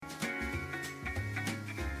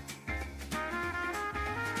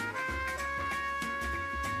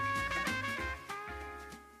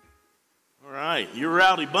right, you're a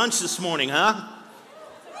rowdy bunch this morning, huh?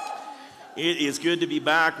 It is good to be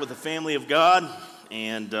back with the family of God,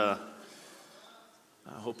 and I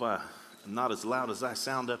hope I'm not as loud as I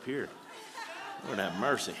sound up here. Lord have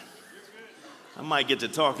mercy. I might get to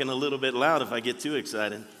talking a little bit loud if I get too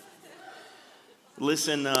excited.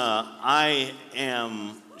 Listen, I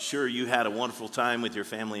am sure you had a wonderful time with your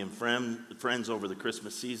family and friends over the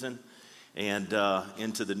Christmas season and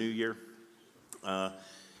into the new year.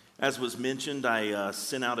 As was mentioned, I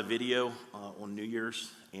sent out a video on New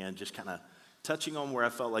Year's and just kind of touching on where I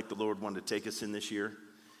felt like the Lord wanted to take us in this year.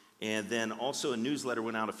 And then also a newsletter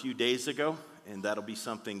went out a few days ago, and that'll be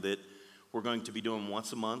something that we're going to be doing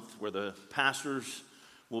once a month, where the pastors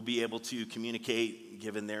will be able to communicate,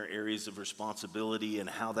 given their areas of responsibility and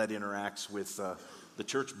how that interacts with the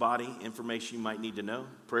church body, information you might need to know,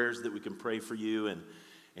 prayers that we can pray for you,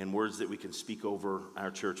 and words that we can speak over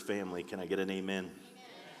our church family. Can I get an amen?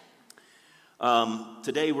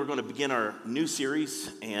 Today we're going to begin our new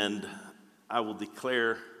series, and I will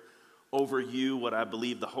declare over you what I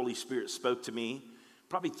believe the Holy Spirit spoke to me.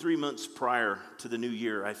 Probably 3 months prior to the new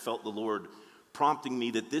year, I felt the Lord prompting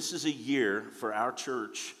me that this is a year for our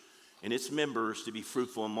church and its members to be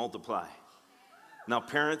fruitful and multiply. Now,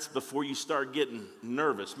 parents, before you start getting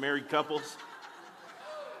nervous, married couples,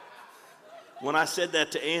 when I said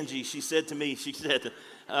that to Angie, she said to me,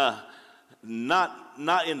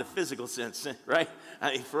 not in the physical sense, right?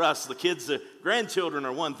 I mean, for us, the kids, the grandchildren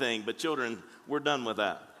are one thing, but children, we're done with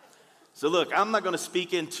that. So look, I'm not going to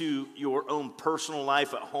speak into your own personal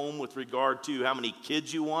life at home with regard to how many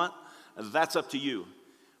kids you want. That's up to you.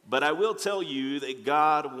 But I will tell you that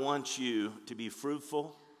God wants you to be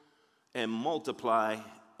fruitful and multiply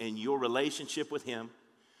in your relationship with Him,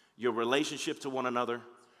 your relationship to one another,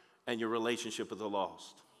 and your relationship with the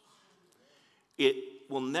lost. It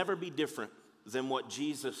will never be different than what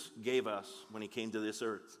Jesus gave us when He came to this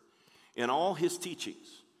earth. In all His teachings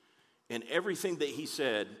and everything that He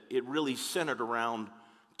said, it really centered around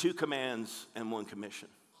 2 commands and 1 commission.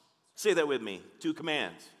 Say that with me. 2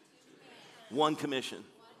 commands, 1 commission.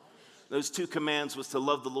 Those 2 commands was to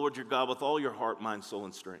love the Lord your God with all your heart, mind, soul,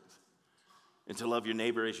 and strength, and to love your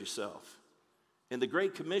neighbor as yourself. And the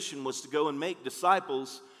Great Commission was to go and make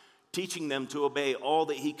disciples, teaching them to obey all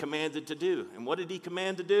that He commanded to do. And what did He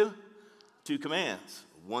command to do? 2 commands,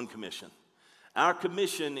 1 commission. Our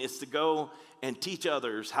commission is to go and teach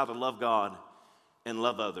others how to love God and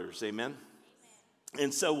love others. Amen?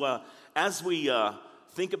 And so as we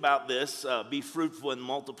think about this, be fruitful and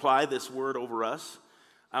multiply, this word over us,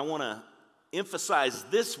 I want to emphasize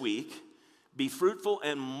this week, be fruitful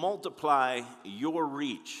and multiply your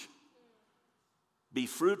reach. Be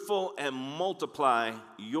fruitful and multiply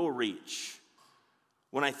your reach.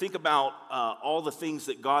 When I think about all the things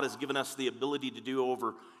that God has given us the ability to do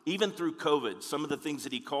over, even through COVID, some of the things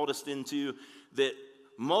that He called us into that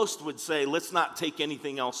most would say, let's not take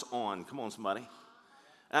anything else on. Come on, somebody.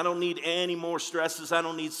 I don't need any more stresses. I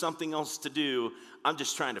don't need something else to do. I'm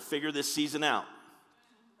just trying to figure this season out.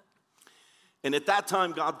 And at that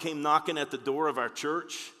time, God came knocking at the door of our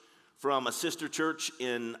church from a sister church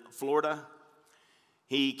in Florida.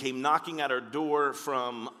 He came knocking at our door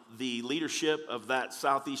from the leadership of that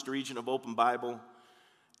southeast region of Open Bible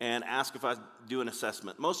and asked if I'd do an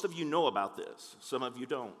assessment. Most of you know about this. Some of you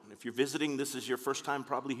don't. If you're visiting, this is your first time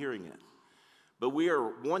probably hearing it. But we are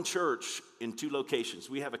one church in 2 locations.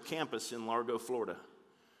 We have a campus in Largo, Florida.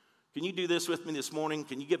 Can you do this with me this morning?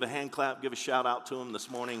 Can you give a hand clap, give a shout out to them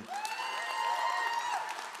this morning?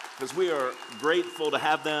 Because we are grateful to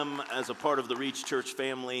have them as a part of the Reach Church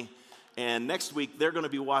family. And next week, they're going to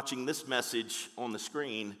be watching this message on the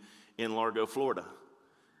screen in Largo, Florida.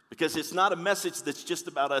 Because it's not a message that's just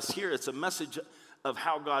about us here. It's a message of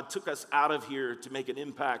how God took us out of here to make an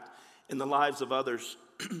impact in the lives of others.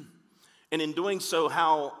 And in doing so,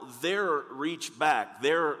 how their reach back,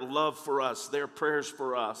 their love for us, their prayers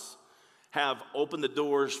for us have opened the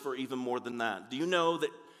doors for even more than that. Do you know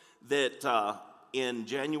that in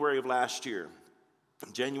January of last year,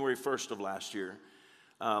 January 1st of last year,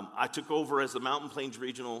 I took over as the Mountain Plains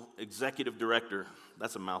Regional Executive Director.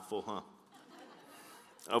 That's a mouthful, huh?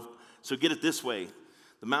 So get it this way.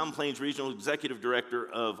 The Mountain Plains Regional Executive Director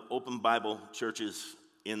of Open Bible Churches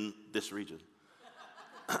in this region.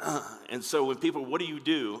 And so when people, what do you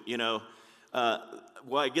do? You know,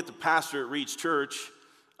 well, I get to pastor at Reach Church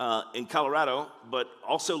in Colorado, but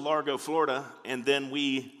also Largo, Florida. And then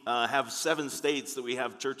we have 7 states that we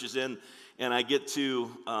have churches in. And I get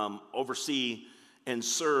to oversee and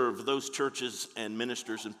serve those churches and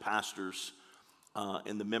ministers and pastors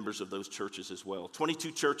and the members of those churches as well.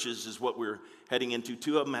 22 churches is what we're heading into.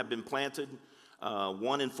 2 of them have been planted.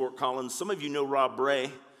 one in Fort Collins. Some of you know Rob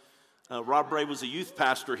Bray. Rob Bray was a youth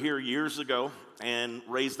pastor here years ago and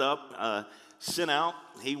raised up, sent out.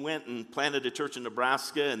 He went and planted a church in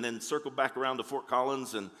Nebraska and then circled back around to Fort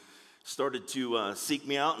Collins and started to seek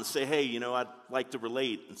me out and say, hey, I'd like to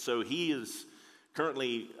relate. And so he is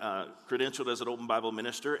currently credentialed as an Open Bible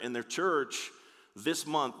minister. And their church, this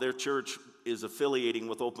month, their church is affiliating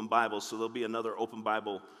with Open Bible. So there'll be another Open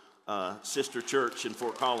Bible sister church in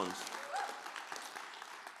Fort Collins.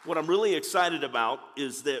 What I'm really excited about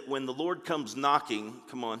is that when the Lord comes knocking,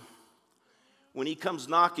 when he comes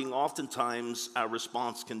knocking, oftentimes our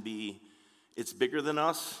response can be, it's bigger than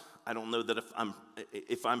us. I don't know that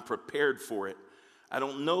if I'm prepared for it. I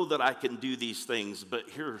don't know that I can do these things, but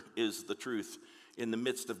here is the truth in the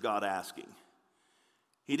midst of God asking.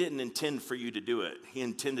 He didn't intend for you to do it. He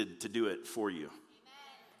intended to do it for you. Amen.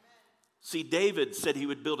 See, David said he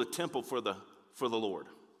would build a temple for the Lord.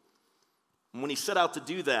 And when he set out to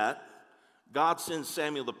do that, God sends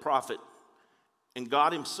Samuel the prophet, and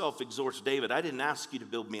God himself exhorts David, I didn't ask you to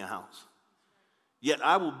build me a house, yet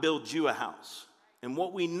I will build you a house. And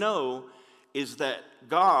what we know is that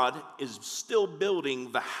God is still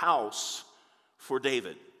building the house for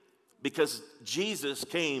David because Jesus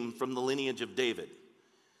came from the lineage of David.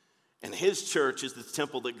 And his church is the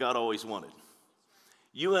temple that God always wanted.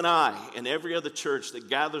 You and I and every other church that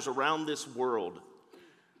gathers around this world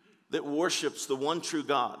that worships the one true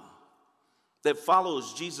God, that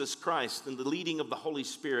follows Jesus Christ and the leading of the Holy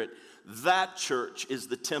Spirit, that church is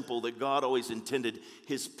the temple that God always intended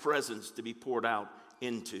his presence to be poured out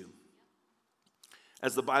into.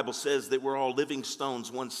 As the Bible says, that we're all living stones,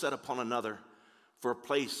 one set upon another, for a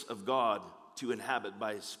place of God to inhabit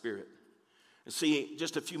by his Spirit. And see,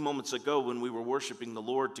 just a few moments ago when we were worshiping the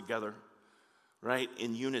Lord together, right,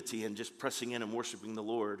 in unity and just pressing in and worshiping the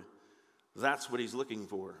Lord, that's what he's looking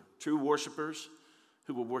for. True worshipers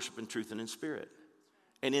who will worship in truth and in spirit.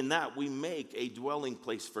 And in that, we make a dwelling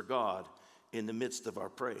place for God in the midst of our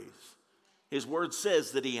praise. His word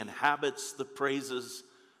says that he inhabits the praises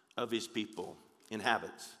of his people.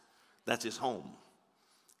 Inhabits. That's his home.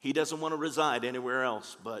 He doesn't want to reside anywhere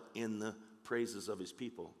else but in the praises of his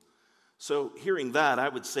people. So hearing that, I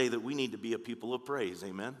would say that we need to be a people of praise.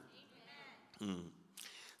 Amen?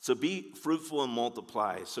 So be fruitful and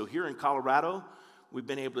multiply. So here in Colorado, we've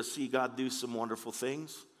been able to see God do some wonderful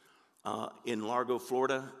things in Largo,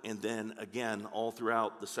 Florida, and then again all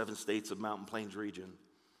throughout the 7 states of Mountain Plains region.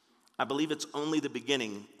 I believe it's only the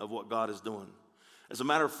beginning of what God is doing. As a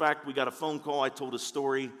matter of fact, we got a phone call. I told a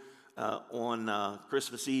story on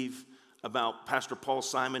Christmas Eve about Pastor Paul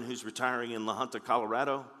Simon, who's retiring in La Junta,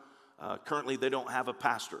 Colorado. Currently, they don't have a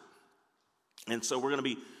pastor. And so we're going to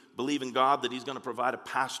be believing God that he's going to provide a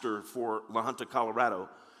pastor for La Junta, Colorado.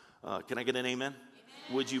 Can I get an amen? Amen?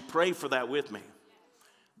 Would you pray for that with me?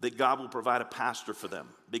 That God will provide a pastor for them.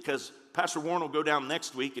 Because Pastor Warren will go down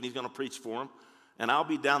next week and he's going to preach for them. And I'll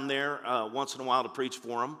be down there once in a while to preach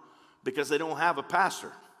for them because they don't have a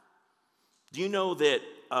pastor. Do you know that,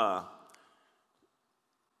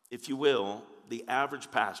 if you will, the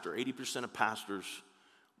average pastor, 80% of pastors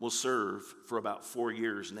will serve for about 4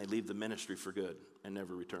 years and they leave the ministry for good and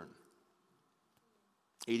never return.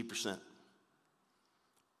 80%.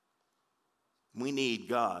 We need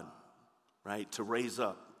God, right, to raise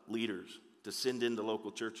up leaders, to send into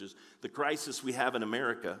local churches. The crisis we have in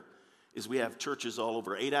America is we have churches all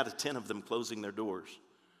over, 8 out of 10 of them closing their doors.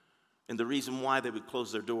 And the reason why they would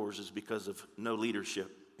close their doors is because of no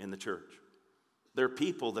leadership in the church. There are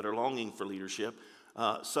people that are longing for leadership.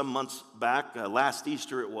 Some months back, last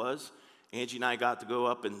Easter it was, Angie and I got to go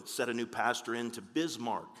up and set a new pastor into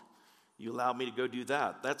Bismarck. You allowed me to go do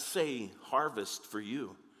that. That's a harvest for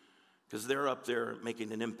you because they're up there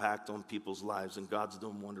making an impact on people's lives and God's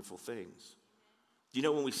doing wonderful things. Do you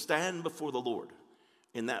know when we stand before the Lord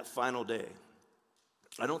in that final day,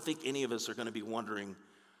 I don't think any of us are going to be wondering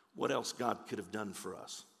what else God could have done for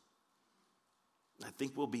us. I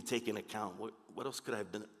think we'll be taking account. What else could I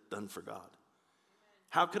have done for God?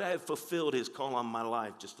 How could I have fulfilled his call on my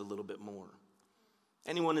life just a little bit more?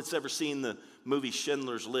 Anyone that's ever seen the movie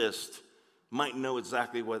Schindler's List might know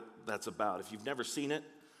exactly what that's about. If you've never seen it,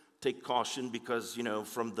 take caution because,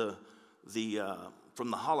 from the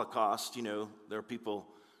Holocaust, there are people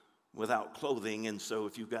without clothing. And so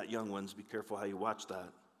if you've got young ones, be careful how you watch that.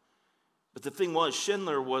 But the thing was,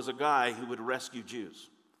 Schindler was a guy who would rescue Jews.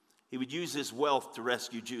 He would use his wealth to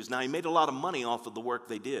rescue Jews. Now, he made a lot of money off of the work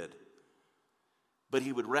they did, but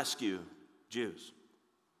he would rescue Jews.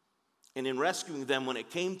 And in rescuing them, when it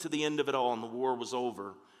came to the end of it all and the war was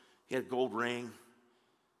over, he had a gold ring. And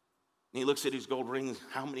he looks at his gold ring,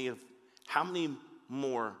 how many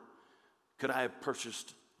more could I have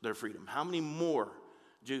purchased their freedom? How many more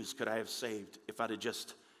Jews could I have saved if I'd have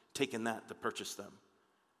just taken that to purchase them?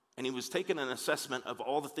 And he was taking an assessment of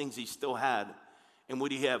all the things he still had, and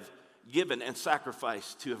would he have given and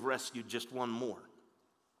sacrificed to have rescued just one more?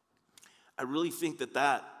 I really think that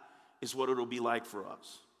that is what it'll be like for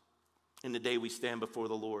us in the day we stand before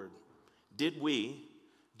the Lord. Did we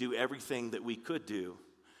do everything that we could do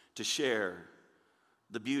to share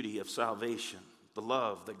the beauty of salvation, the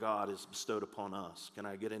love that God has bestowed upon us? Can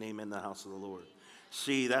I get an amen in the house of the Lord?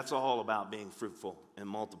 See, that's all about being fruitful and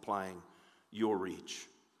multiplying your reach.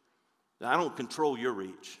 I don't control your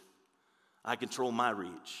reach. I control my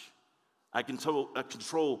reach. I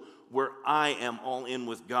control where I am all in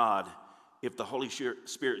with God. If the Holy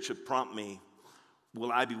Spirit should prompt me,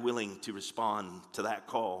 will I be willing to respond to that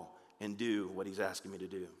call and do what he's asking me to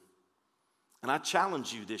do? And I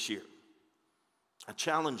challenge you this year. I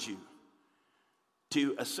challenge you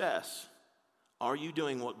to assess, are you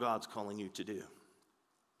doing what God's calling you to do?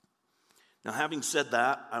 Now, having said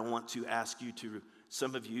that, I want to ask you to,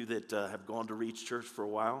 some of you that have gone to Reach Church for a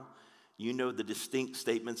while, you know the distinct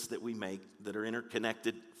statements that we make that are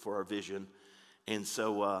interconnected for our vision. And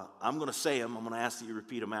so I'm going to say them. I'm going to ask that you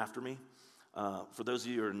repeat them after me. For those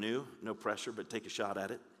of you who are new, no pressure, but take a shot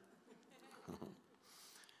at it.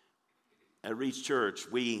 At Reach Church,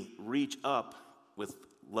 we reach up with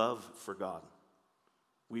love for God.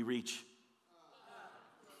 We reach,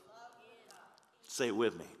 say it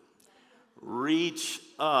with me. Reach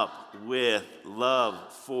up with love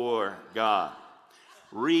for God.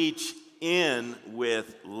 Reach in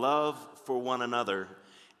with love for one another.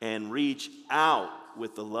 And reach out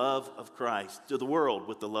with the love of Christ, to the world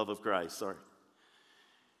with the love of Christ, sorry.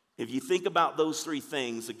 If you think about those three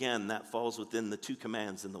things, again, that falls within the two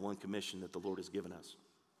commands and the one commission that the Lord has given us.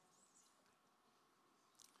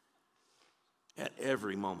 At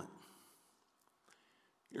every moment.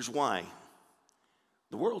 Here's why.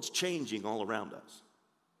 The world's changing all around us.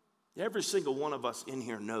 Every single one of us in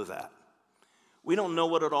here know that. We don't know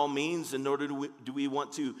what it all means, and nor do we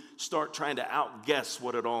want to start trying to outguess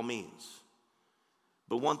what it all means.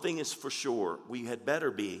 But one thing is for sure, we had better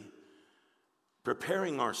be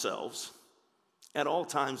preparing ourselves at all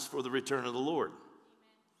times for the return of the Lord.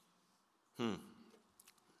 I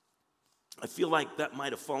feel like that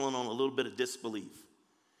might have fallen on a little bit of disbelief.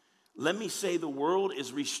 Let me say the world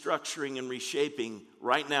is restructuring and reshaping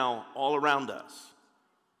right now all around us.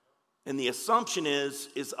 And the assumption is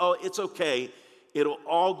oh, it's okay. It'll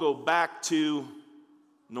all go back to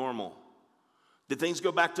normal. Did things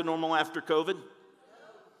go back to normal after COVID?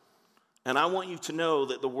 And I want you to know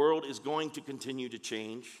that the world is going to continue to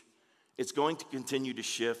change. It's going to continue to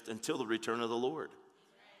shift until the return of the Lord.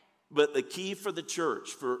 But the key for the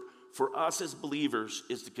church, for us as believers,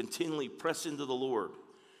 is to continually press into the Lord,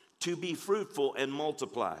 to be fruitful and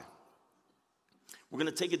multiply. We're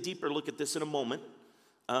going to take a deeper look at this in a moment,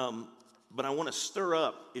 but I want to stir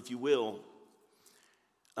up, if you will,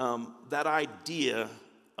 that idea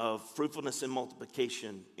of fruitfulness and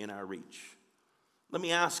multiplication in our reach. Let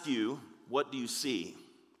me ask you, what do you see?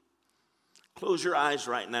 Close your eyes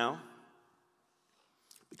right now,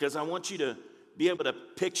 because I want you to be able to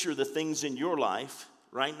picture the things in your life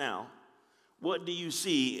right now. What do you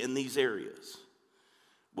see in these areas?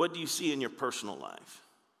 What do you see in your personal life?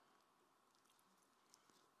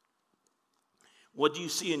 What do you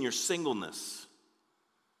see in your singleness?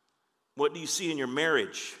 What do you see in your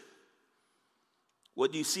marriage?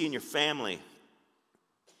 What do you see in your family?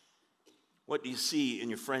 What do you see in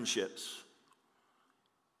your friendships?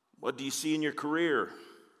 What do you see in your career?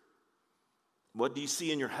 What do you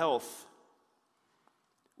see in your health?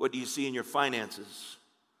 What do you see in your finances?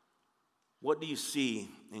 What do you see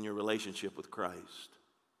in your relationship with Christ?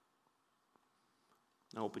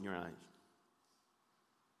 Now open your eyes.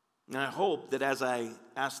 And I hope that as I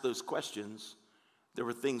ask those questions, there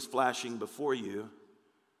were things flashing before you,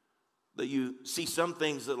 that you see some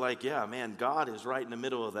things that like, yeah, man, God is right in the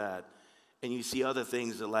middle of that. And you see other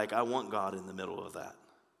things that like, I want God in the middle of that.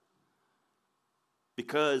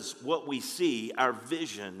 Because what we see, our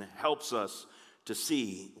vision helps us to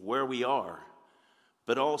see where we are,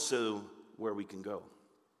 but also where we can go.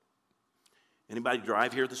 Anybody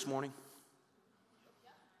drive here this morning?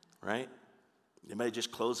 Right? Anybody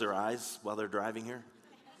just close their eyes while they're driving here?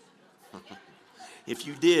 If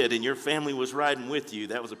you did and your family was riding with you,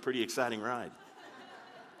 that was a pretty exciting ride.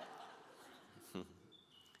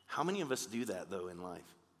 How many of us do that, though, in life?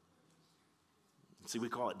 See, we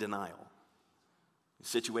call it denial.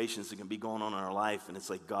 Situations that can be going on in our life, and it's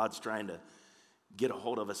like God's trying to get a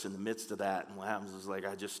hold of us in the midst of that, and what happens is like,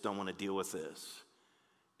 I just don't want to deal with this.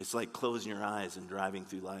 It's like closing your eyes and driving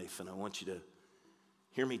through life. And I want you to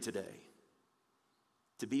hear me today.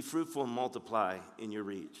 To be fruitful and multiply in your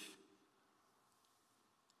reach,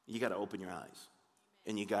 you got to open your eyes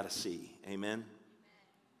and you got to see. Amen?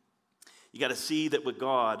 You got to see that with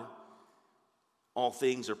God, all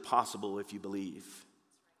things are possible if you believe.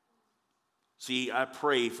 See, I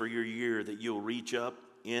pray for your year that you'll reach up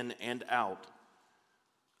in and out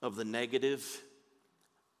of the negative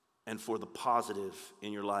and for the positive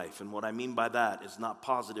in your life. And what I mean by that is not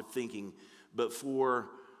positive thinking, but for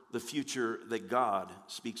the future that God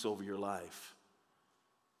speaks over your life.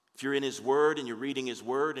 If you're in His Word and you're reading His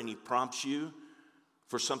Word and He prompts you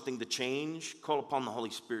for something to change, call upon the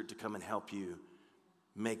Holy Spirit to come and help you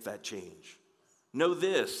make that change. Know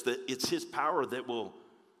this, that it's His power that will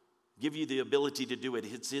give you the ability to do it.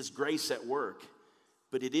 It's His grace at work,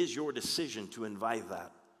 but it is your decision to invite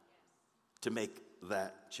that, to make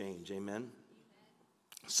that change. Amen?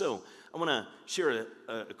 So I want to share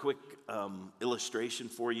a quick illustration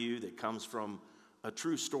for you that comes from a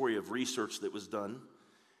true story of research that was done.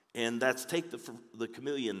 And that's take the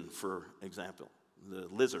chameleon, for example. The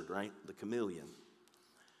lizard, right? The chameleon.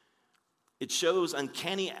 It shows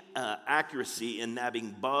uncanny accuracy in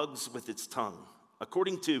nabbing bugs with its tongue.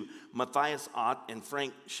 According to Matthias Ott and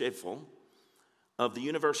Frank Scheffel of the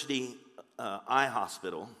University Eye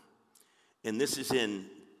Hospital, and this is in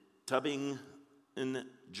Tübingen,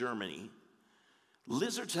 Germany,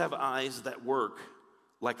 lizards have eyes that work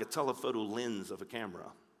like a telephoto lens of a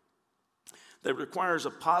camera that requires a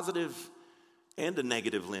positive and a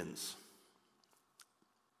negative lens.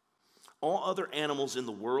 All other animals in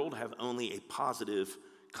the world have only a positive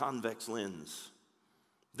convex lens.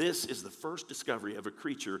 This is the first discovery of a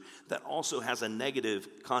creature that also has a negative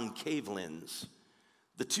concave lens.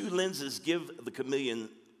 The two lenses give the chameleon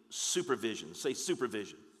supervision. Say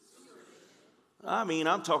supervision. I mean,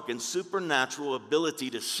 I'm talking supernatural ability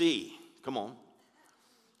to see. Come on.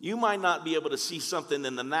 You might not be able to see something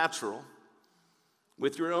in the natural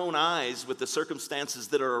with your own eyes, with the circumstances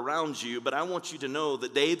that are around you, but I want you to know the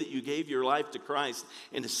day that you gave your life to Christ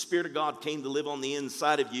and the Spirit of God came to live on the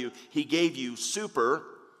inside of you, He gave you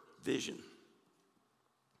supervision.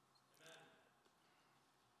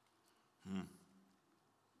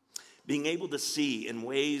 Being able to see in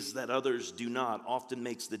ways that others do not often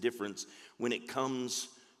makes the difference when it comes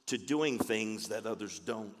to doing things that others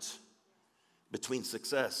don't. Between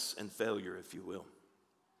success and failure, if you will.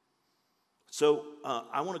 So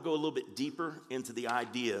I want to go a little bit deeper into the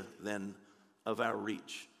idea then of our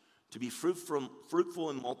reach. To be fruitful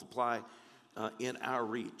and multiply in our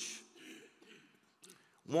reach.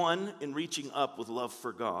 One, in reaching up with love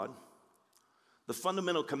for God. The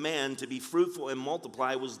fundamental command to be fruitful and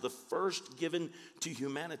multiply was the first given to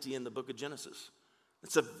humanity in the book of Genesis.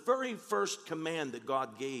 It's the very first command that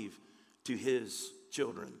God gave to His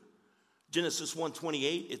children. Genesis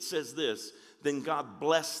 1:28, it says this, then God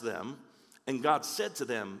blessed them, and God said to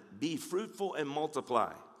them, be fruitful and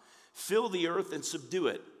multiply. Fill the earth and subdue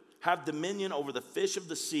it. Have dominion over the fish of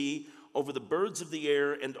the sea, over the birds of the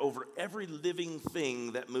air, and over every living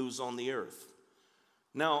thing that moves on the earth.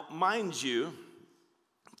 Now, mind you,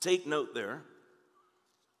 take note there.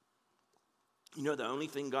 You know, the only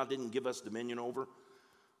thing God didn't give us dominion over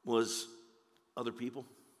was other people.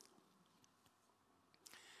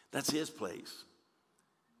 That's His place.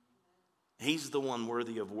 He's the one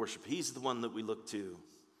worthy of worship. He's the one that we look to.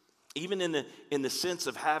 Even in the sense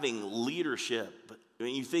of having leadership.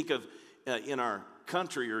 When you think of in our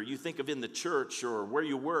country, or you think of in the church, or where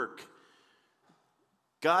you work,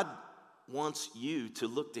 God wants you to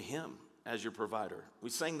look to Him as your provider.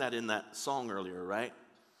 We sang that in that song earlier, right?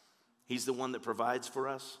 He's the one that provides for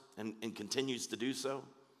us and continues to do so.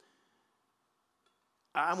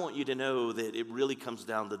 I want you to know that it really comes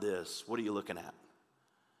down to this. What are you looking at?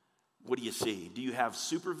 What do you see? Do you have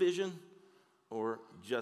supervision or just